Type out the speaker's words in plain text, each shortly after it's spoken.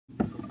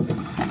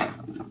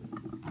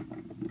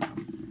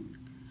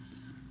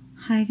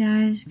Hi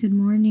guys, good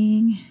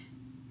morning.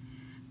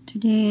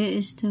 Today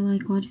is still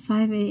like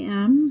 5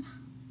 a.m.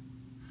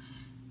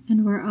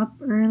 and we're up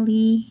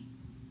early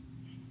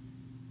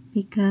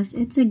because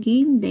it's a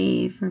game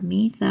day for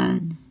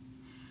Matthan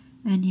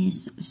and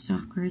his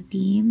soccer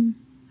team,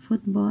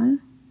 football.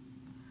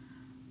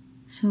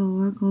 So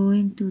we're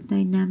going to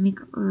Dynamic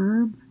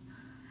Herb.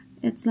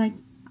 It's like,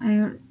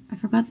 I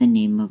forgot the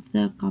name of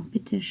the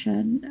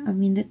competition,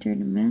 the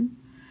tournament.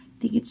 I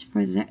think it's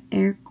for the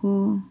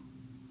Airco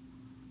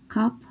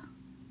Cup.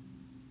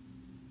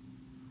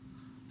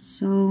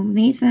 So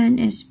Matthan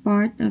is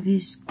part of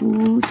his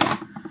school's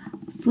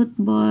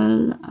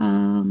football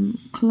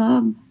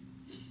club,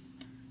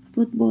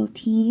 football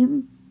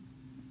team.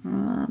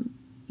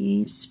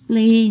 He's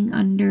playing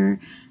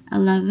under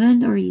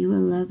 11 or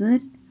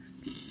U11.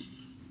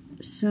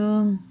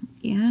 So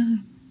yeah,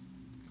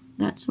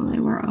 that's why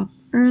we're up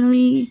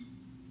early.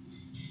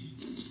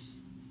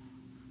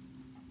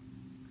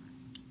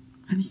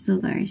 I'm still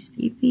very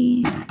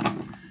sleepy.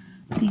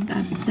 I think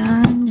I'm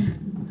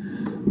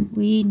done.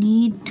 We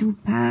need to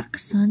pack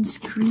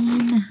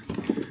sunscreen.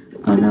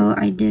 Although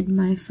I did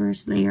my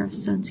first layer of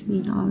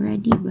sunscreen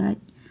already, but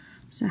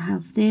so I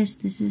have this.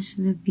 This is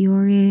the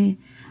Biore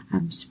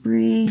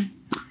spray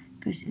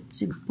because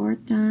it's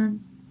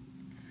important.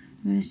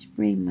 I'm gonna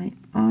spray my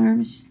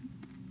arms.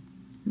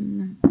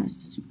 How's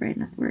the spray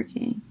not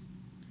working?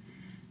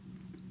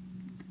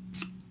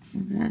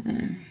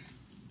 Rather.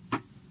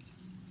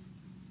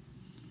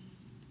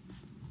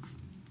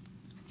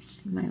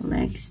 My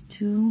legs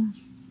too.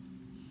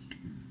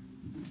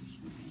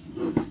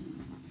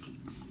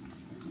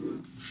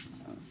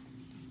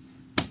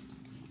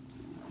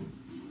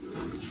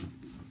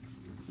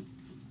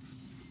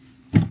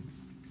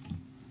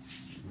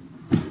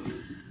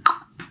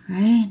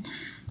 Right.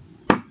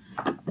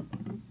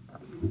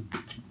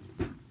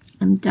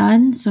 I'm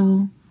done,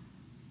 so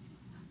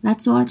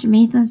let's watch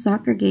Matthan's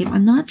soccer game.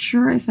 I'm not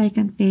sure if I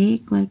can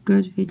take like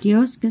good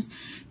videos because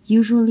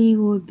usually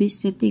we'll be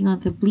sitting on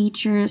the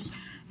bleachers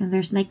and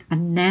there's like a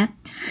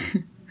net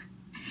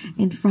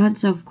in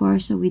front, of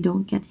course, so we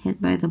don't get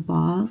hit by the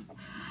ball.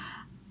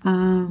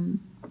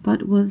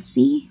 But we'll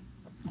see.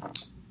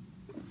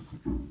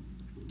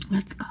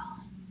 Let's go.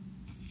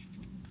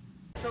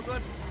 So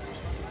good.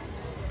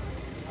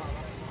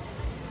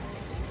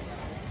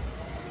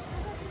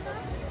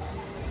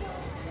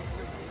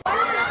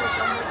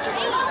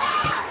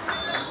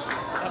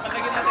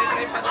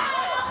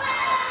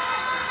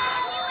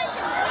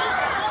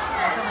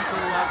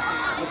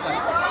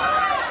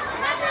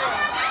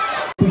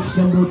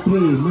 Number 3,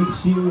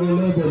 Mix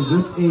U11,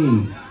 Group A.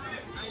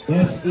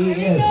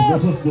 SAS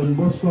versus Don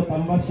Bosco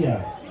Tambasya.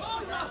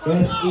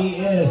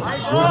 SAS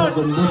versus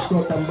Don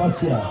Bosco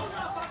Tambasya.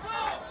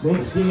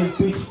 Next game,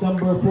 pitch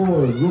number 4,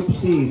 Group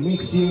C,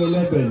 Mix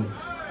U11.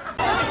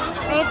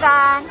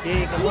 Matthan!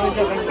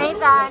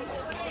 Matthan!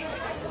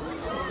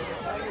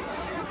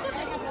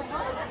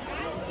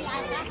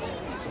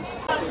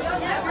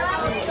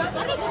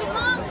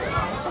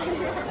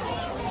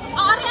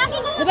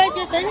 Diba it's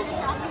your turn?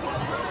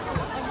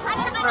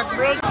 First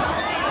break. Go,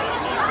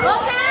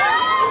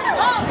 Sam!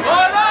 Go!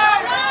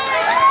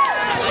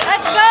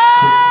 Let's go!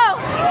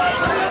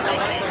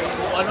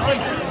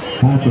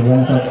 Go,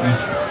 Matthan!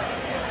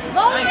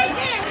 Go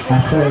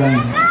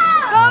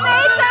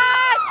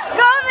Matthan!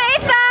 Go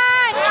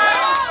Matthan!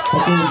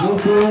 Okay, go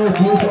for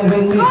G7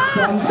 Mix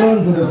Samson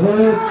to the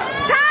third.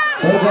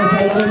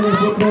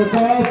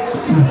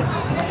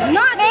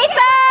 No,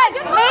 Matthan!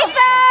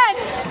 Matthan!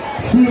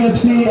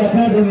 CFC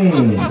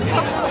Academy.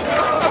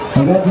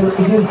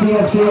 Congratulations,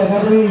 CFC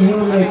Academy, you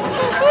make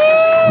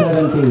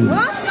 17. I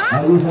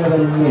will have a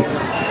mix.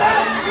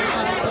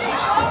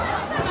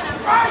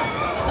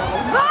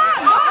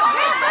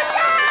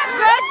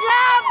 Good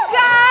job,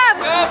 Gab!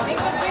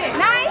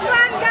 Nice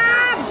one,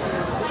 Gab!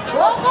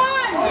 Walk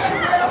on!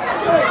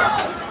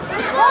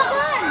 Walk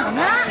on!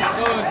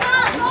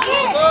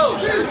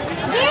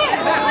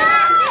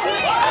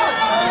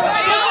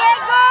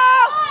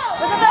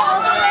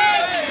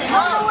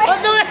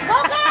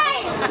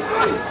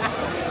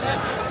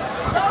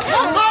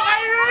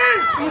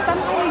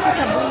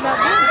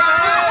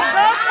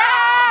 Go,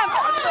 Sam!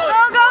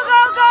 Go, go,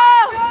 go, go!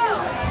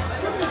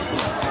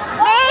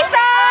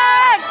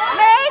 Matthan!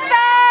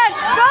 Matthan!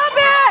 Go,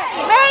 Bill!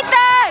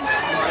 Matthan!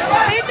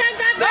 Matthan!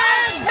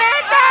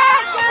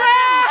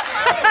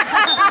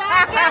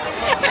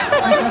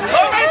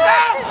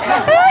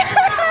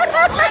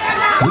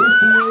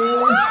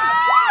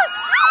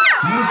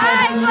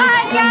 Nice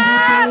one,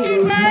 Gab!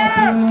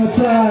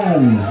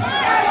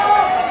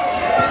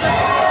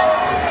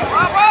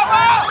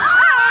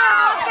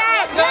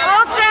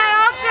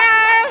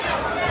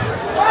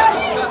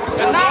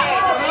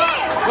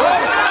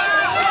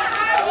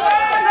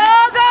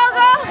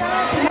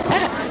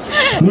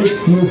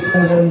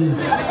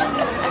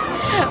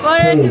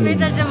 Wala si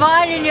Matthan sa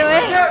bahay niyo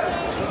eh.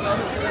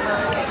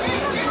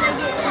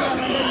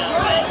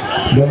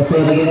 Dote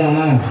lagi na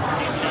ha.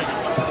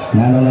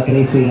 Lalo na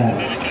crazy na.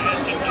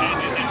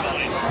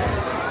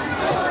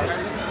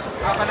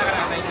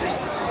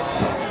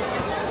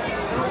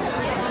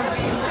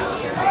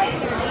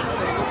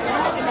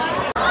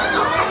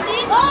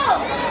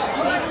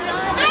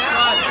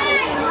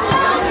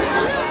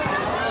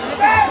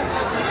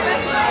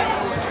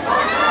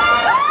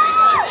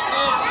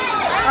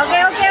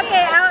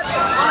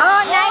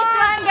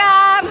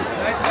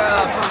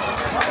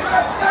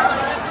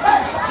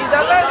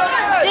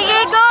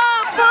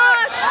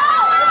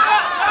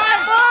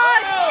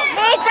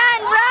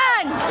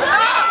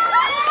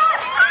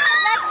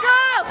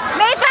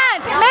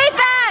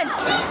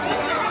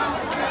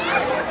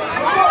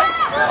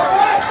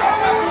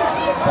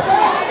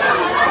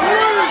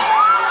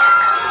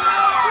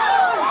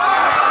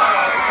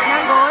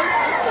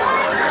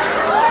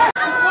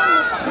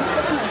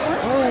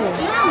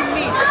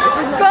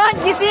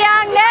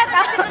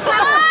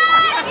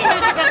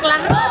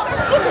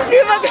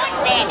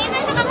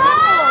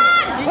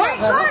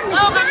 Kon!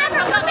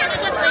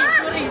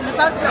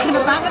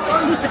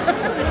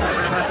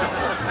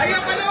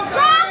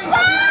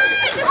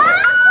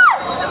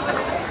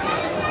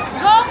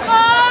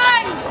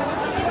 Gokon!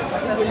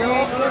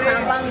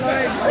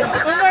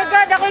 Oh my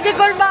God, ako di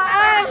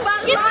kulbaan!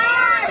 Bakit?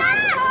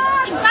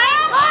 Kon!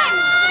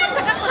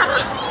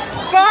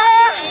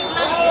 Kon!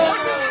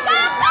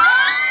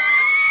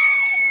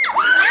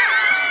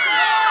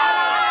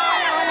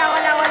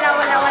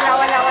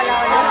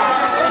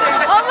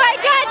 Oh my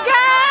God,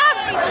 Gab!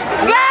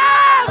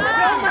 Gab!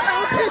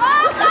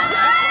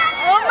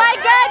 Oh my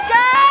God,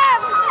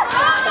 Gab!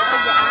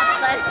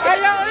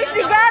 Hello,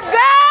 si Gab!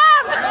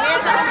 Gab!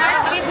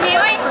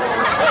 Uy,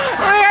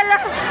 hello!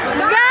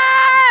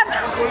 Gab!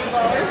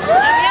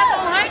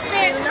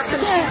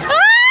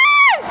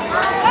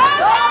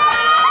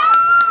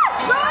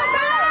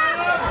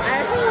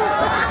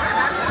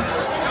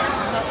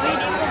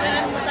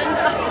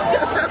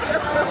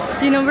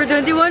 Si number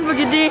 21,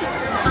 pagindi.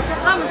 Pasok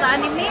ka,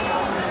 mataanim ni.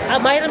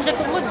 Mayroon sa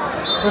tungkod.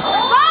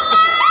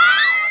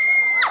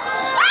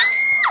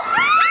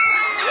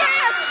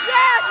 Yes!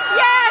 Yes!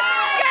 Yes!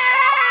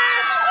 Yes!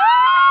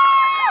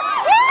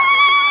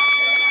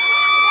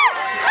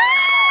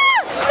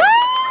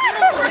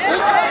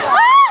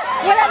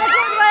 Wala na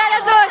zon! Wala na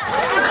zon!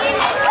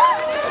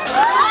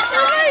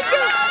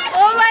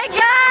 Oh my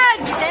God!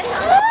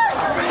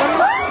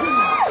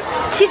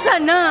 Kisa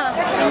na!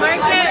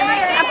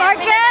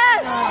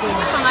 Marcus!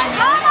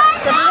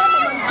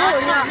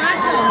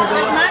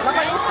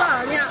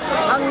 Nakayusa niya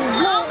ang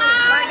blue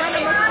karga na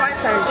mas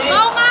quarters.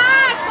 Go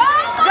Matt!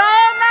 Go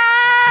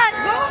Matt!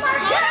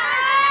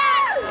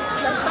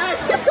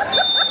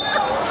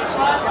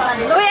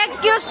 Uy,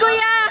 excuse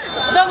kuya!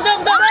 Dong!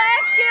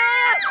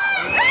 Excuse!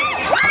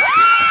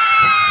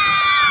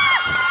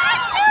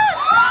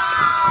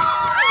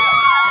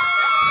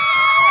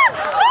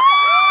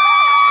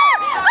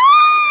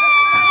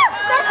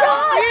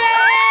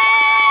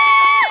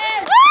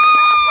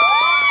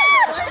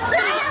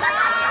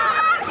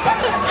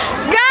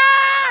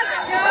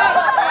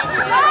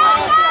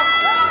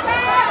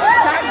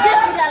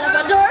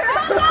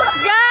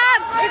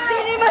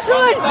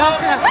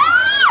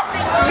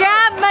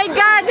 Gab, my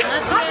God!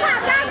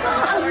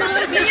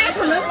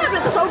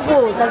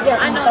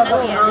 Ano na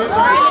yan?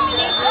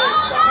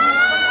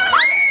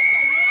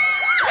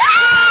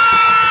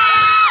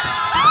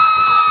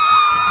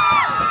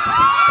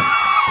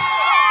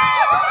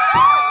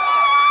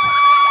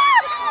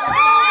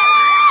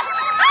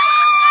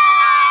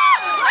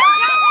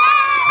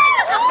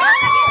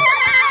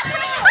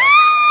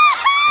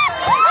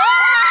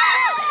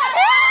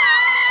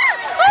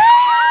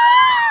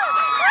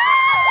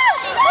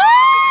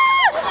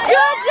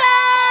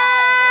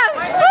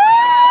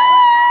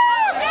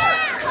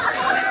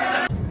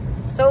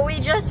 So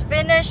we just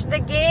finished the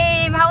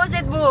game. How was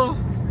it, Boo?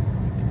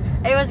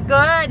 It was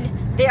good.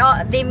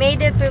 They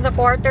made it through the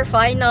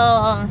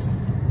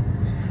quarterfinals.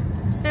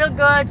 Still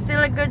good.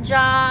 Still a good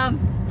job.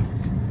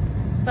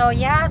 So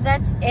yeah,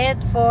 that's it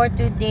for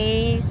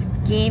today's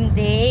game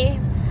day.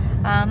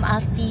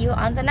 I'll see you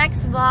on the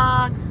next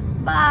vlog.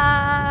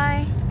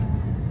 Bye.